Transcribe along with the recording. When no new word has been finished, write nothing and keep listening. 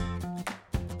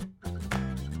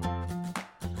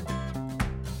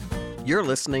You're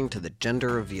listening to the Gender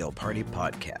Reveal Party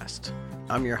podcast.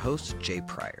 I'm your host, Jay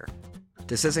Pryor.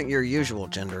 This isn't your usual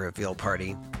gender reveal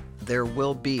party. There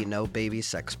will be no baby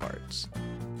sex parts.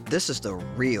 This is the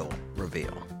real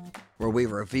reveal, where we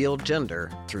reveal gender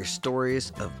through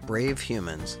stories of brave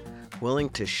humans willing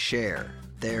to share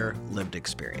their lived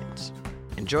experience.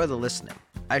 Enjoy the listening.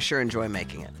 I sure enjoy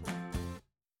making it.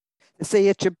 Say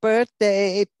it's your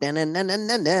birthday,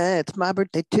 da-na-na-na-na-na. It's my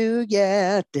birthday too,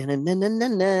 yeah,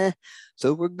 da-na-na-na-na-na.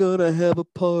 So we're gonna have a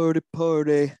party,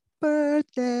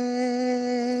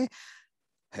 birthday.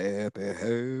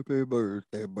 Happy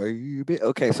birthday, baby.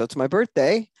 Okay, so it's my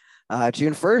birthday,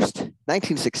 June 1st,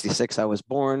 1966, I was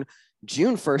born.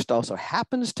 June 1st also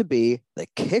happens to be the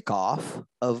kickoff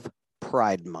of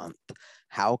Pride Month.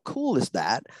 How cool is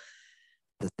that?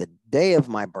 That the day of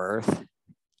my birth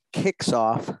kicks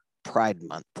off Pride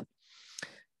Month.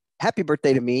 Happy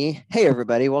birthday to me. Hey,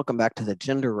 everybody. Welcome back to the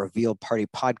Gender Reveal Party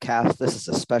podcast. This is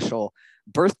a special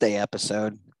birthday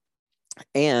episode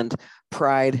and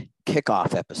Pride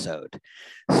kickoff episode.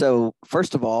 So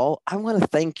first of all, I want to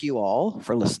thank you all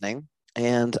for listening.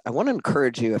 And I want to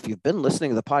encourage you, if you've been listening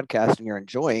to the podcast and you're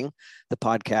enjoying the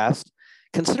podcast,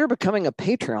 consider becoming a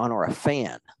Patreon or a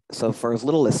fan. So for as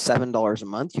little as $7 a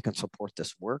month, you can support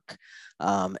this work.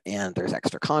 And there's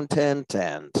extra content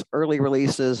and early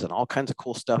releases and all kinds of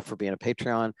cool stuff for being a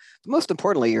Patreon. But most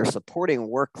importantly, you're supporting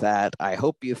work that I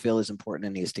hope you feel is important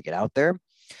and needs to get out there.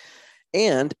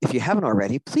 And if you haven't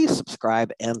already, please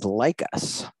subscribe and like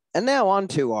us. And now on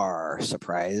to our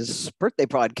surprise birthday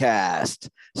podcast.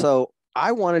 So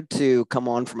I wanted to come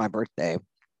on for my birthday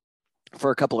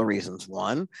for a couple of reasons.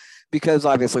 One, because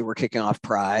obviously we're kicking off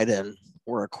Pride and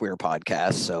we're a queer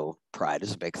podcast, so Pride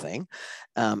is a big thing.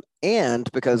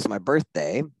 And because it's my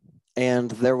birthday, and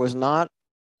there was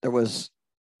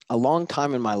a long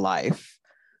time in my life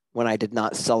when I did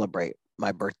not celebrate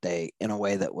my birthday in a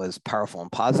way that was powerful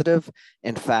and positive.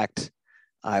 In fact,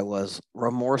 I was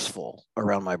remorseful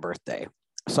around my birthday.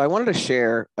 So I wanted to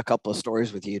share a couple of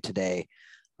stories with you today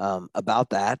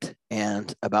about that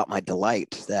and about my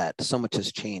delight that so much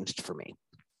has changed for me.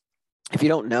 If you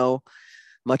don't know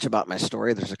much about my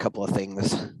story, there's a couple of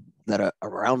things that are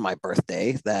around my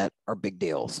birthday that are big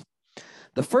deals.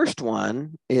 The first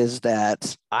one is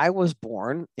that I was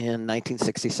born in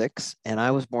 1966, and I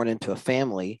was born into a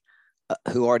family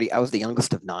I was the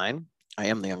youngest of nine. I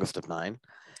am the youngest of nine.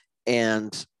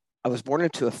 And I was born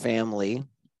into a family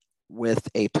with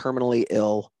a terminally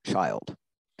ill child.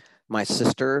 My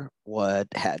sister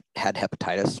had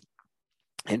hepatitis,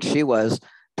 and she was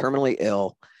terminally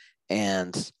ill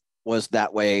and was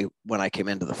that way when I came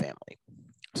into the family.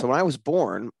 So when I was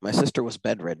born, my sister was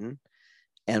bedridden,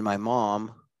 and my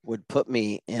mom would put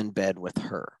me in bed with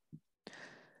her.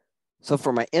 So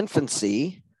for my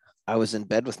infancy, I was in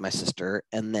bed with my sister,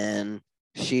 and then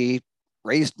she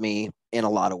raised me in a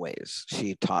lot of ways.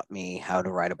 She taught me how to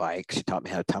ride a bike. She taught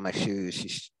me how to tie my shoes. She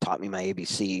taught me my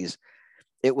ABCs.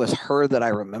 It was her that I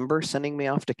remember sending me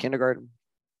off to kindergarten,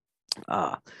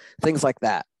 things like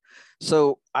that.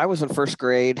 So I was in first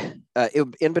grade.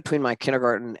 In between my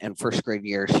kindergarten and first grade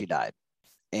year, she died.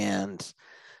 And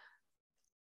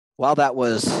while that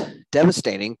was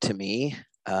devastating to me,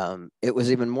 it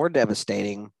was even more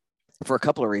devastating for a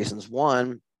couple of reasons.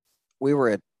 One, we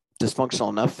were a dysfunctional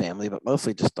enough family, but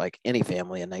mostly just like any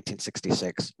family in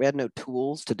 1966. We had no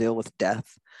tools to deal with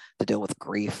death, to deal with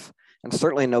grief, and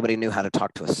certainly nobody knew how to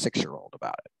talk to a 6-year-old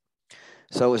about it.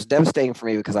 So it was devastating for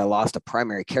me because I lost a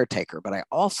primary caretaker, but I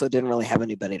also didn't really have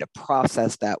anybody to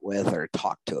process that with or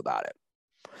talk to about it.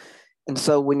 And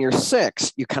so when you're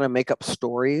 6, you kind of make up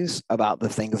stories about the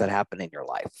things that happen in your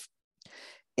life.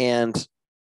 And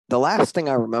the last thing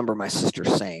I remember my sister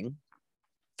saying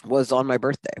was on my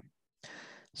birthday.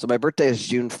 So my birthday is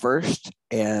June 1st.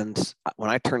 And when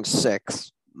I turned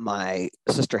 6, my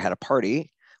sister had a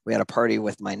party. We had a party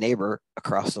with my neighbor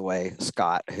across the way,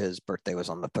 Scott. His birthday was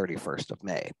on the 31st of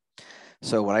May.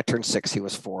 So when I turned 6, he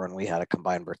was 4, and we had a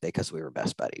combined birthday because we were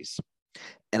best buddies.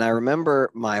 And I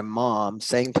remember my mom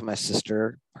saying to my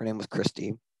sister, her name was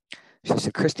Christy, she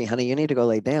said, "Christy, honey, you need to go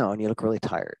lay down. You look really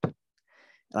tired."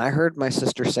 And I heard my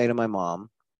sister say to my mom,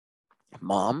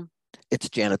 "Mom, it's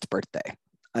Janet's birthday.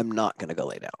 I'm not going to go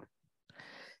lay down."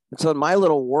 And so in my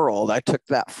little world, I took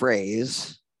that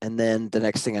phrase, and then the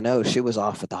next thing I know, she was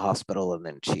off at the hospital, and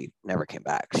then she never came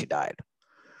back. She died.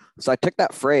 So I took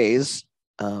that phrase,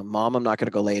 "Mom, I'm not going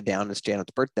to go lay down. It's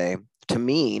Janet's birthday," to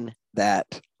mean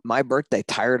that my birthday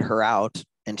tired her out,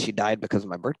 and she died because of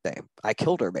my birthday. I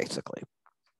killed her, basically.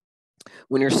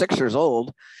 When you're 6 years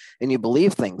old and you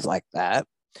believe things like that,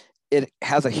 it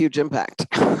has a huge impact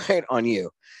right on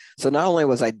you. So not only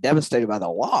was I devastated by the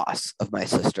loss of my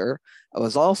sister, I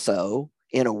was also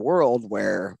in a world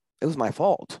where it was my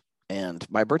fault and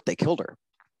my birthday killed her.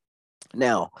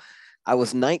 Now, I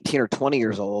was 19 or 20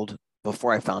 years old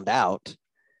before I found out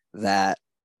that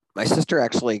my sister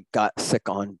actually got sick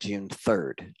on June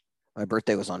 3rd. My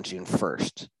birthday was on June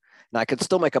 1st. Now, I could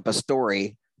still make up a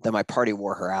story that my party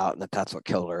wore her out and that that's what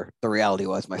killed her. The reality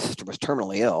was my sister was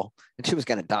terminally ill and she was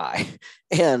going to die.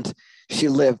 And she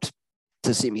lived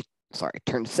to see me,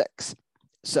 turn 6.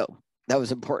 So that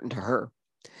was important to her.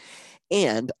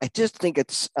 And I just think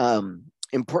it's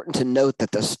important to note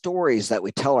that the stories that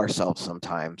we tell ourselves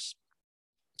sometimes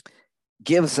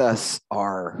gives us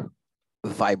our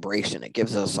vibration. It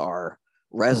gives us our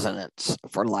resonance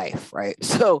for life, right?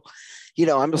 So,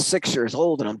 I'm 6 years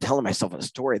old and I'm telling myself a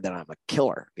story that I'm a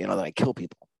killer, that I kill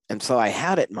people. And so I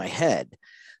had it in my head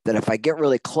that if I get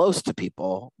really close to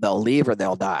people, they'll leave or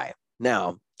they'll die.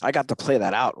 Now, I got to play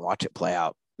that out and watch it play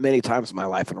out many times in my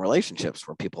life in relationships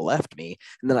where people left me.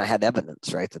 And then I had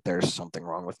evidence, right, that there's something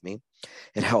wrong with me.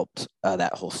 It helped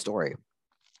that whole story.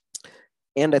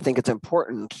 And I think it's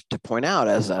important to point out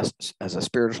as a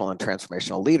spiritual and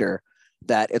transformational leader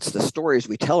that it's the stories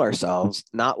we tell ourselves,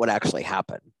 not what actually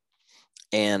happened.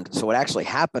 And so what actually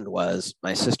happened was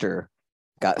my sister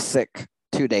got sick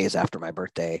 2 days after my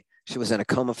birthday. She was in a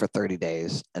coma for 30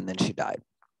 days and then she died.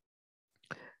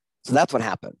 So that's what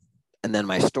happened. And then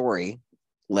my story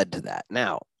led to that.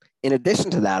 Now, in addition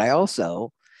to that, I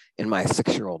also, in my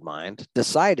 6-year-old mind,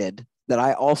 decided that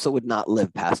I also would not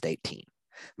live past 18.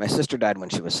 My sister died when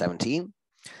she was 17.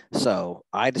 So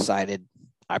I decided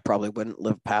I probably wouldn't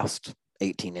live past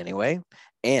 18 anyway.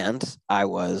 And I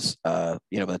was, by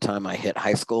the time I hit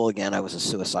high school, again, I was a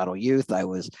suicidal youth. I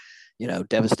was,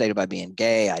 devastated by being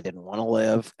gay. I didn't want to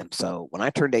live. And so when I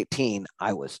turned 18,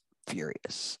 I was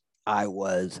furious.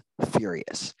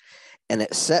 And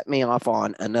it set me off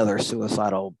on another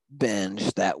suicidal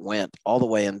binge that went all the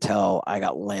way until I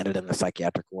got landed in the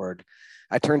psychiatric ward.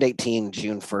 I turned 18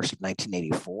 June 1st of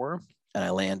 1984, and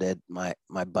I landed my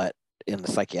butt in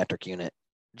the psychiatric unit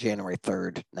January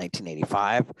 3rd,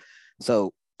 1985.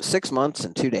 So 6 months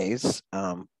and 2 days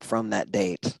from that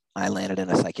date, I landed in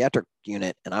a psychiatric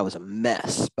unit, and I was a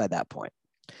mess by that point.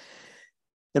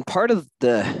 And part of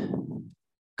the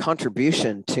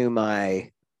contribution to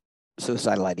my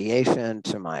suicidal ideation,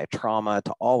 to my trauma,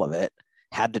 to all of it,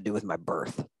 had to do with my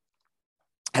birth,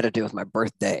 had to do with my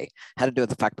birthday, had to do with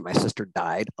the fact that my sister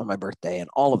died on my birthday and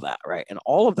all of that, right? And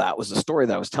all of that was the story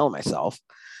that I was telling myself.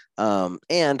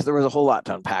 And there was a whole lot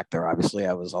to unpack there. Obviously,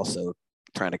 I was also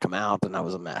trying to come out and I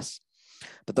was a mess.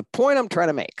 But the point I'm trying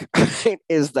to make, right,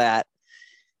 is that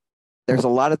there's a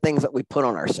lot of things that we put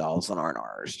on ourselves that aren't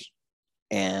ours.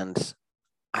 And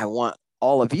I want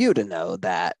all of you to know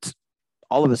that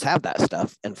all of us have that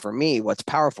stuff. And for me, what's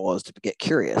powerful is to get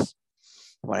curious.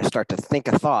 When I start to think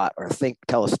a thought or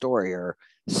tell a story or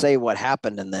say what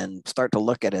happened and then start to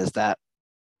look at, is that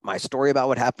my story about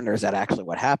what happened or is that actually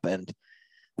what happened?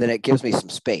 Then it gives me some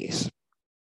space.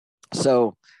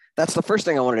 So that's the first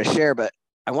thing I wanted to share, but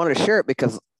I wanted to share it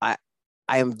because I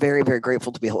am very, very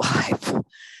grateful to be alive.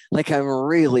 Like I'm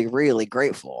really, really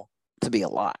grateful to be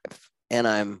alive. And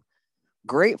I'm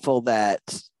grateful that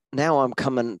now I'm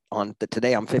coming on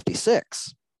today, I'm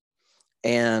 56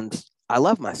 and I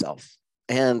love myself.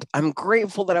 And I'm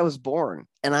grateful that I was born,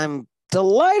 and I'm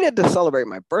delighted to celebrate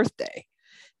my birthday.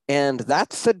 And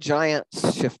that's a giant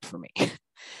shift for me.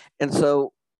 And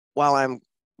so while I'm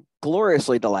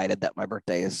gloriously delighted that my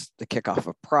birthday is the kickoff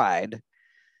of Pride,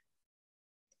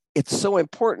 it's so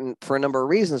important for a number of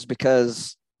reasons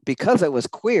because I was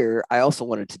queer, I also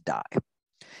wanted to die.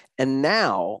 And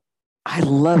now I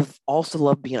also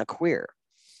love being a queer.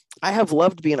 I have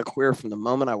loved being a queer from the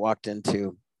moment I walked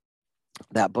into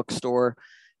that bookstore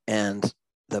and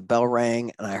the bell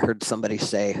rang and I heard somebody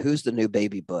say, "Who's the new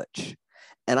baby Butch?"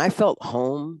 And I felt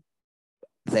home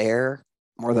there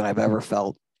more than I've ever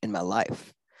felt in my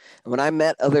life. And when I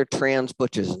met other trans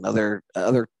Butches and other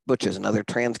Butches and other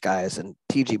trans guys and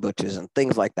TG Butches and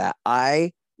things like that,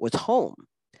 I was home.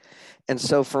 And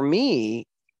so for me,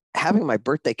 having my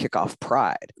birthday kick off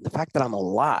Pride, the fact that I'm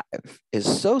alive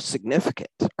is so significant,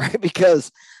 right?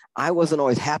 Because I wasn't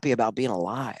always happy about being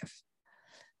alive.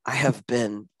 I have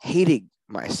been hating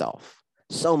myself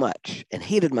so much and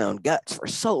hated my own guts for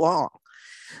so long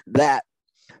that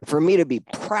for me to be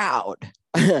proud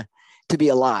to be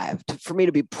alive, for me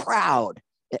to be proud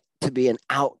to be an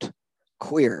out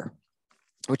queer,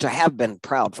 which I have been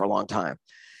proud for a long time,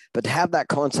 but to have that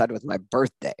coincide with my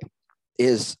birthday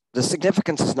is the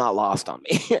significance is not lost on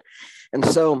me. And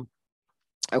so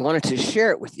I wanted to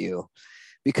share it with you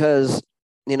because,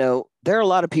 there are a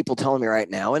lot of people telling me right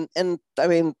now, and I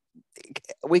mean,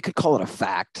 we could call it a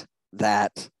fact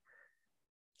that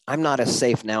I'm not as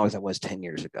safe now as I was 10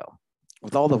 years ago.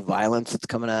 With all the violence that's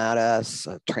coming at us,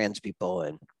 trans people,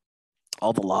 and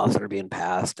all the laws that are being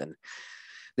passed, and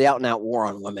the out and out war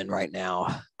on women right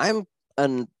now, I'm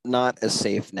not as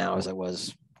safe now as I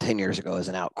was 10 years ago as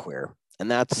an out queer.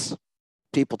 And that's,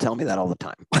 people tell me that all the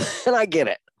time. And I get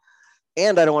it.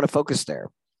 And I don't want to focus there,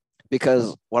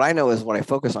 because what I know is what I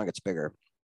focus on gets bigger.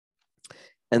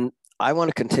 And I want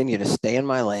to continue to stay in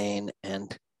my lane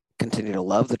and continue to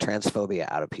love the transphobia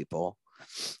out of people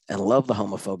and love the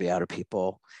homophobia out of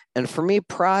people. And for me,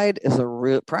 Pride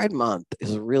Month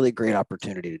is a really great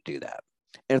opportunity to do that.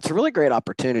 And it's a really great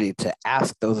opportunity to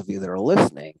ask those of you that are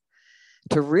listening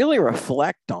to really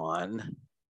reflect on,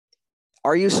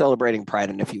 are you celebrating Pride?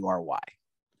 And if you are, why?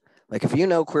 Like, if you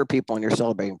know queer people and you're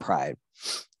celebrating Pride,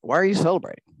 why are you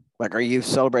celebrating? Like, are you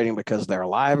celebrating because they're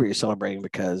alive? Or are you celebrating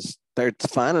because it's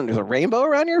fun and there's a rainbow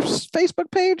around your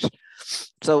Facebook page?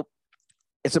 So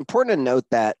it's important to note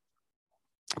that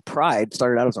Pride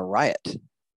started out as a riot.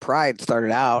 Pride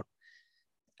started out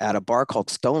at a bar called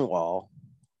Stonewall,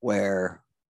 where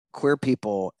queer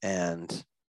people and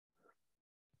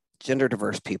gender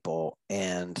diverse people,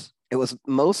 and it was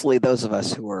mostly those of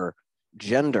us who were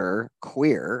gender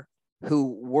queer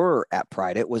who were at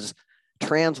Pride. It was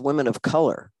trans women of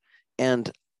color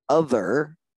and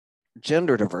other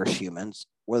gender diverse humans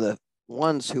were the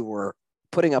ones who were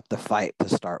putting up the fight to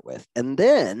start with. And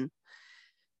then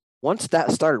once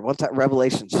that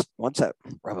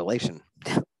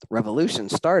revolution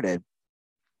started,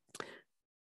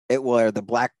 it were the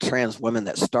Black trans women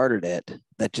that started it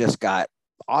that just got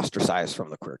ostracized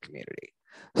from the queer community.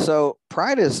 So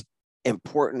Pride is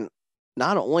important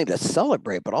not only to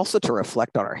celebrate, but also to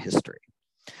reflect on our history.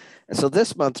 And so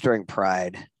this month during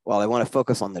Pride, while I want to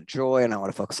focus on the joy and I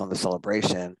want to focus on the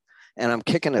celebration, and I'm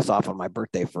kicking this off on my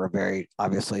birthday for a very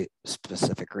obviously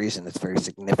specific reason. It's very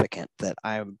significant that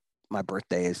my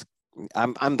birthday is,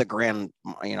 I'm the grand,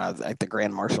 like the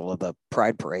grand marshal of the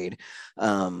Pride Parade,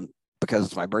 because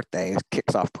it's my birthday, it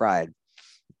kicks off Pride.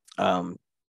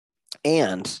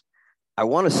 And I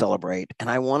want to celebrate, and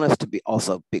I want us to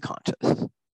also be conscious,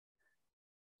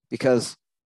 because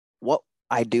what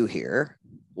I do here,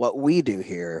 what we do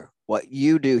here, what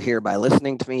you do here by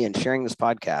listening to me and sharing this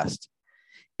podcast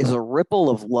is a ripple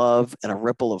of love and a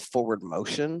ripple of forward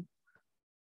motion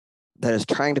that is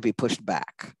trying to be pushed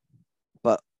back.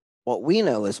 But what we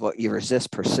know is what you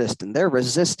resist persists, and they're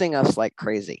resisting us like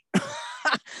crazy.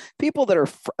 People that are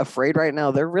afraid right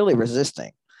now, they're really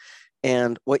resisting.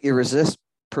 And what you resist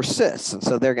persists. And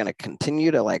so they're going to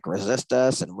continue to resist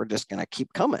us, and we're just going to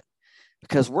keep coming,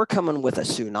 because we're coming with a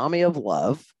tsunami of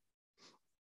love.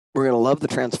 We're going to love the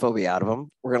transphobia out of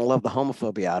them. We're going to love the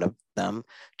homophobia out of them,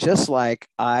 just like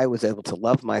I was able to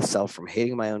love myself from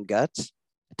hating my own guts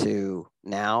to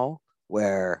now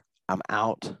where I'm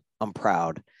out, I'm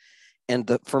proud.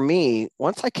 And for me,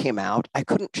 once I came out, I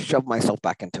couldn't shove myself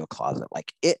back into a closet.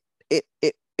 Like it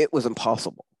was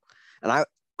impossible. And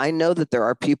I know that there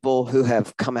are people who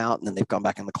have come out and then they've gone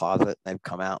back in the closet. They've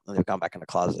come out and they've gone back in the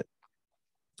closet.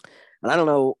 And I don't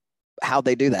know how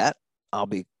they do that. I'll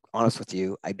be honest with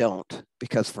you, I don't,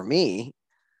 because for me,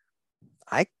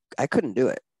 I couldn't do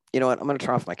it. You know what? I'm going to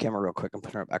turn off my camera real quick and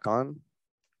put it back on.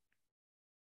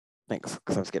 Thanks,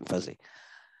 because I was getting fuzzy.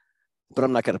 But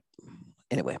I'm not going to.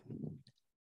 Anyway,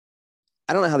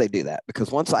 I don't know how they do that,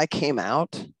 because once I came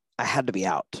out, I had to be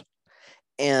out.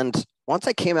 And once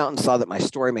I came out and saw that my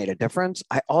story made a difference,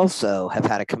 I also have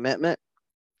had a commitment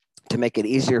to make it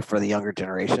easier for the younger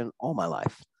generation all my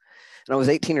life. And I was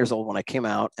 18 years old when I came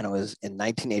out, and I was in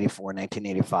 1984,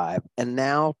 1985. And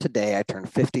now today I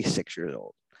turned 56 years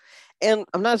old. And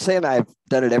I'm not saying I've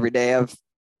done it every day. I've,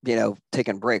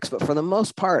 taken breaks, but for the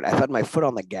most part, I've had my foot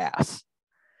on the gas,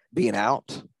 being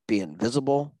out, being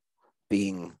visible,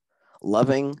 being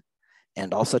loving,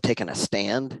 and also taking a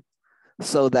stand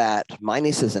so that my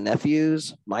nieces and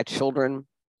nephews, my children's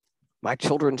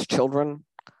children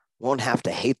won't have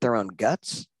to hate their own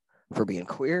guts for being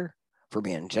queer, for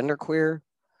being genderqueer,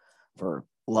 for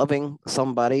loving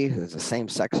somebody who's the same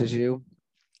sex as you,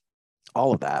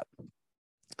 all of that.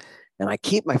 And I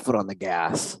keep my foot on the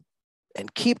gas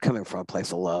and keep coming from a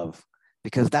place of love,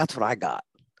 because that's what I got.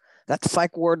 That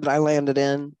psych ward that I landed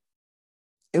in,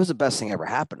 it was the best thing ever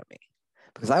happened to me,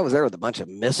 because I was there with a bunch of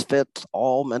misfits,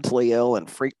 all mentally ill and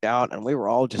freaked out. And we were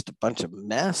all just a bunch of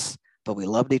mess, but we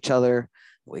loved each other.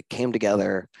 We came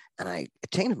together, and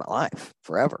it changed my life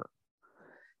forever.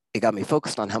 It got me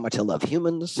focused on how much I love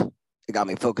humans. It got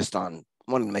me focused on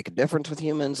wanting to make a difference with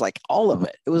humans, like all of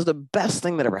it. It was the best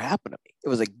thing that ever happened to me. It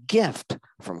was a gift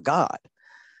from God.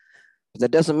 But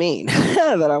that doesn't mean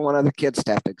that I want other kids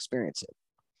to have to experience it,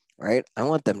 right? I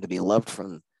want them to be loved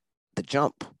from the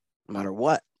jump, no matter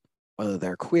what, whether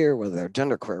they're queer, whether they're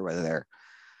genderqueer, whether they're,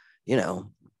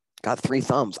 got 3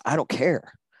 thumbs. I don't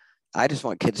care. I just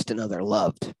want kids to know they're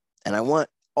loved. And I want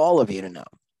all of you to know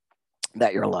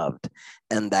that you're loved,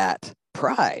 and that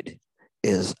Pride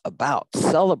is about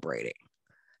celebrating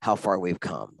how far we've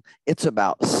come. It's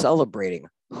about celebrating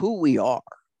who we are,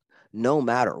 no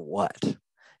matter what.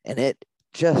 And it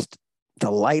just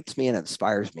delights me and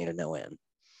inspires me to no end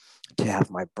to have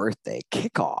my birthday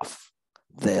kick off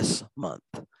this month.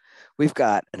 We've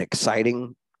got an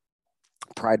exciting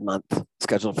Pride Month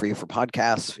scheduled for you for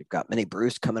podcasts. We've got Minnie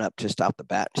Bruce coming up just out the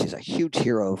bat. She's a huge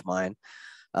hero of mine.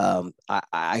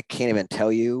 I can't even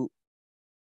tell you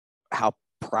how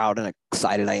proud and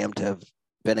excited I am to have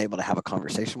been able to have a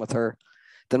conversation with her.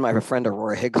 Then my friend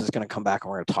Aurora Higgs is going to come back,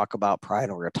 and we're going to talk about Pride,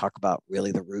 and we're going to talk about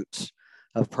really the roots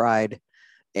of Pride.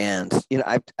 And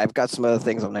I've got some other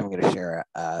things I'm not even going to share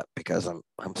because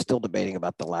I'm still debating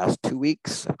about the last 2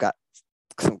 weeks. I've got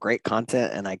some great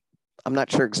content, and I'm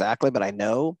not sure exactly, but I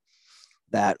know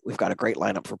that we've got a great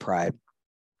lineup for Pride.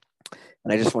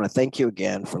 And I just want to thank you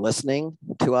again for listening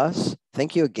to us.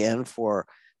 Thank you again for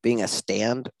being a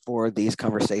stand for these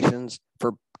conversations,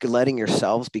 for letting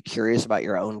yourselves be curious about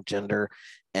your own gender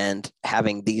and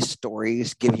having these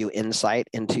stories give you insight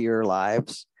into your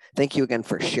lives. Thank you again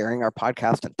for sharing our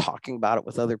podcast and talking about it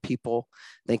with other people.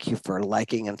 Thank you for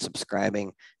liking and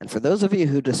subscribing. And for those of you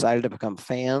who decided to become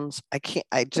fans,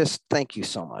 I just thank you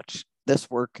so much.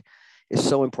 This work is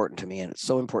so important to me, and it's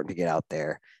so important to get out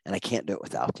there, and I can't do it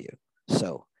without you.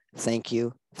 So thank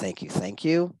you, thank you, thank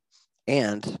you.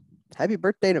 And happy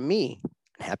birthday to me,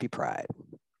 and happy Pride.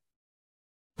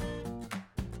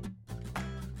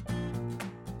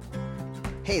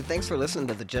 Hey, thanks for listening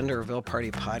to the Gender Reveal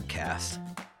Party podcast.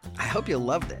 I hope you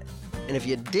loved it. And if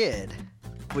you did,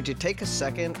 would you take a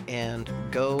second and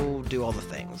go do all the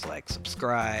things like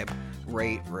subscribe,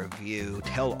 rate, review,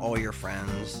 tell all your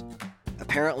friends.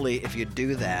 Apparently, if you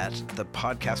do that, the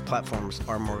podcast platforms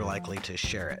are more likely to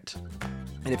share it.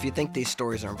 And if you think these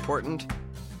stories are important,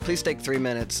 please take 3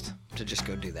 minutes to just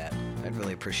go do that. I'd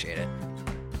really appreciate it.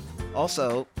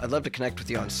 Also, I'd love to connect with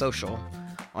you on social.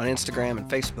 On Instagram and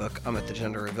Facebook, I'm at the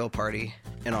Gender Reveal Party.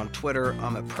 And on Twitter,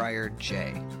 I'm at Pryor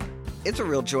J. It's a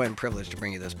real joy and privilege to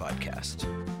bring you this podcast.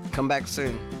 Come back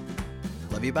soon.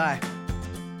 Love you, bye.